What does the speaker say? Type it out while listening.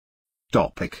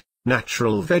Topic: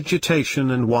 Natural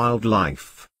vegetation and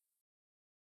wildlife.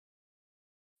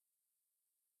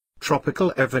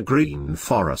 Tropical evergreen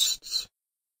forests.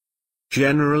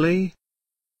 Generally,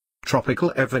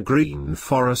 tropical evergreen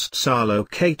forests are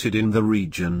located in the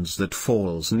regions that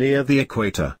falls near the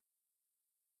equator.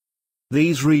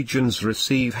 These regions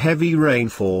receive heavy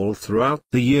rainfall throughout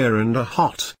the year and are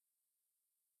hot.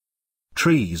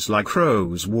 Trees like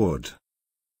rosewood,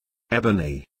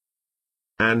 ebony,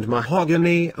 and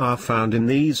mahogany are found in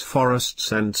these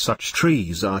forests, and such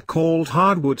trees are called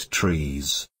hardwood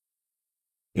trees.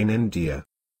 In India,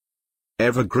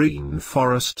 evergreen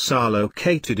forests are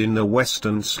located in the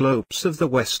western slopes of the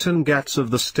western Ghats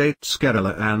of the states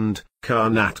Kerala and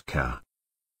Karnataka.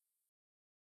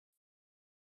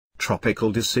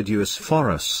 Tropical deciduous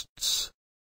forests.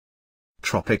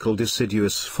 Tropical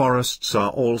deciduous forests are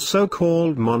also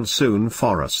called monsoon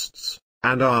forests,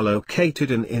 and are located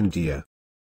in India,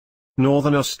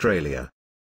 northern Australia,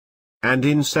 and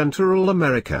in Central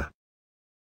America.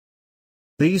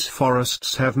 These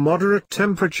forests have moderate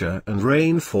temperature and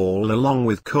rainfall along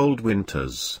with cold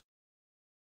winters.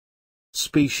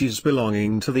 Species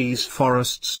belonging to these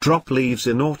forests drop leaves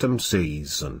in autumn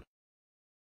season.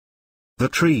 The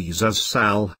trees as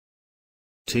sal,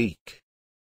 teak,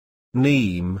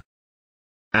 neem,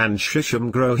 and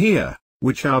shisham grow here,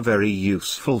 which are very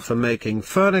useful for making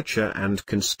furniture and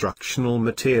constructional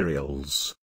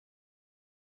materials.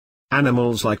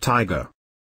 Animals like tiger,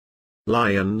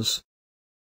 lions,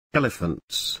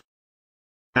 elephants,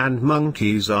 and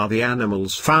monkeys are the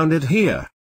animals founded here.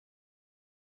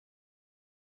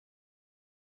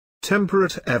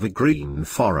 Temperate evergreen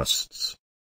forests.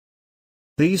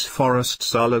 These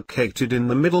forests are located in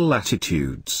the middle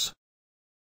latitudes.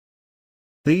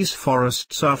 These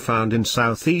forests are found in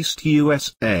southeast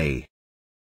USA,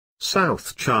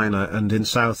 South China and in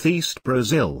southeast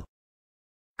Brazil.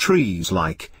 Trees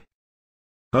like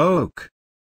oak,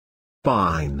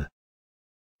 pine,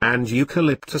 and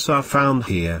eucalyptus are found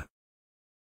here.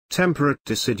 Temperate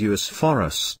deciduous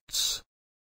forests.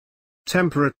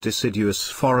 Temperate deciduous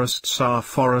forests are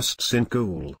forests in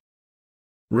cool,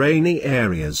 rainy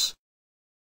areas.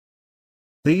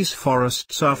 These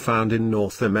forests are found in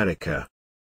North America,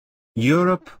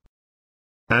 Europe,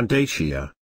 and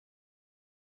Asia.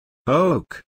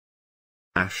 Oak,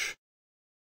 ash,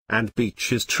 and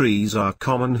beeches trees are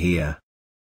common here.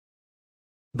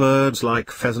 Birds like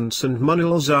pheasants and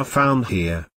munnels are found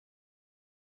here.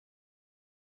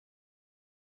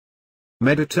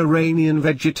 Mediterranean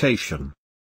vegetation.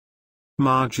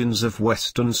 Margins of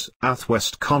west and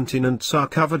southwest continents are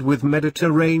covered with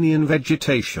Mediterranean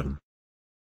vegetation.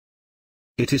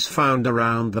 It is found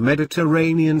around the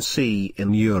Mediterranean Sea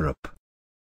in Europe,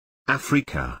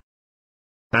 Africa,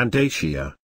 and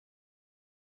Asia.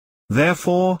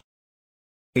 Therefore,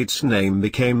 its name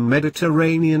became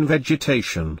Mediterranean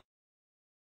vegetation.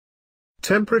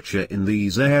 Temperature in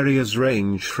these areas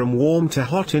range from warm to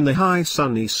hot in the high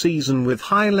sunny season with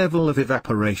high level of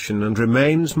evaporation, and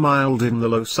remains mild in the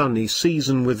low sunny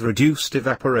season with reduced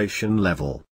evaporation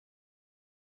level.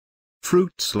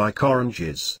 Fruits like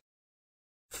oranges,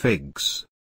 figs,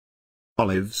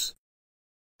 olives,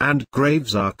 and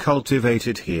grapes are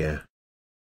cultivated here.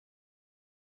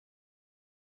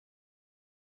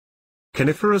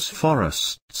 Coniferous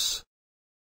forests.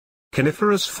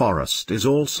 Coniferous forest is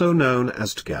also known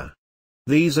as taiga.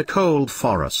 These are cold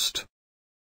forest.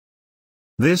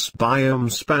 This biome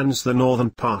spans the northern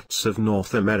parts of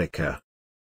North America,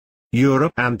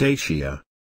 Europe and Asia.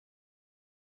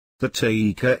 The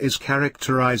taiga is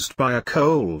characterized by a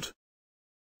cold,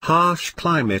 harsh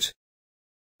climate,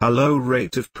 a low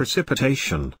rate of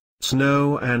precipitation,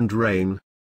 snow and rain,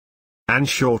 and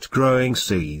short growing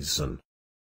season.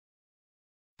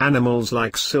 Animals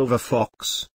like silver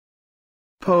fox,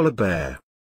 polar bear,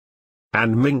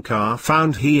 and mink are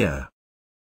found here.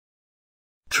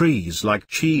 Trees like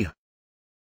chia,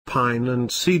 pine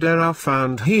and cedar are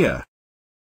found here.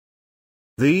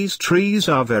 These trees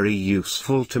are very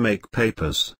useful to make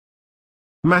papers,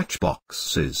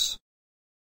 matchboxes,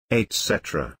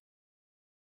 etc.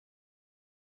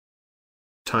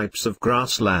 Types of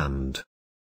grassland.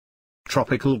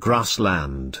 Tropical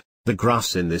grassland. The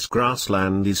grass in this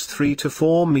grassland is 3 to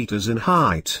 4 meters in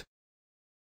height.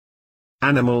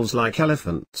 Animals like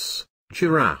elephants,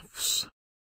 giraffes,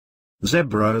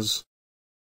 zebras,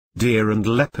 deer and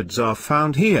leopards are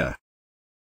found here.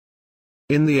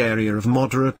 In the area of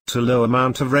moderate to low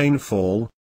amount of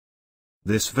rainfall,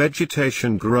 this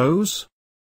vegetation grows.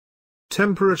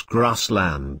 Temperate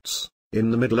grasslands,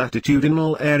 in the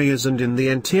mid-latitudinal areas and in the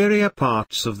interior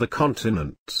parts of the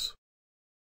continents.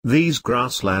 These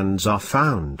grasslands are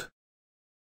found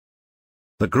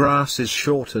The grass is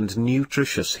short and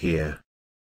nutritious here.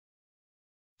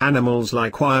 Animals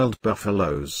like wild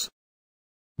buffaloes,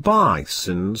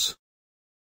 bisons,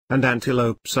 and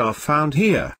antelopes are found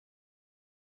here.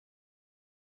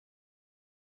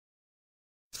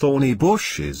 Thorny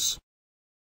bushes.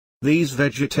 These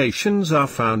vegetations are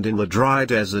found in the dry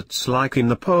deserts like in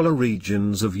the polar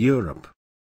regions of Europe,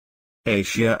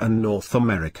 Asia and North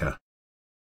America.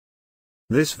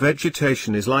 This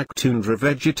vegetation is like tundra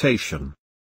vegetation.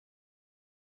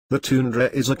 The tundra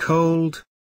is a cold,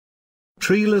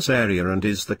 treeless area and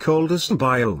is the coldest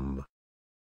biome.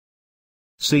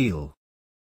 Seal,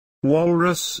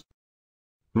 walrus,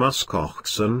 musk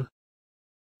oxen,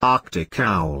 Arctic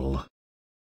owl,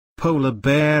 polar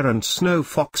bear and snow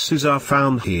foxes are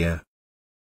found here.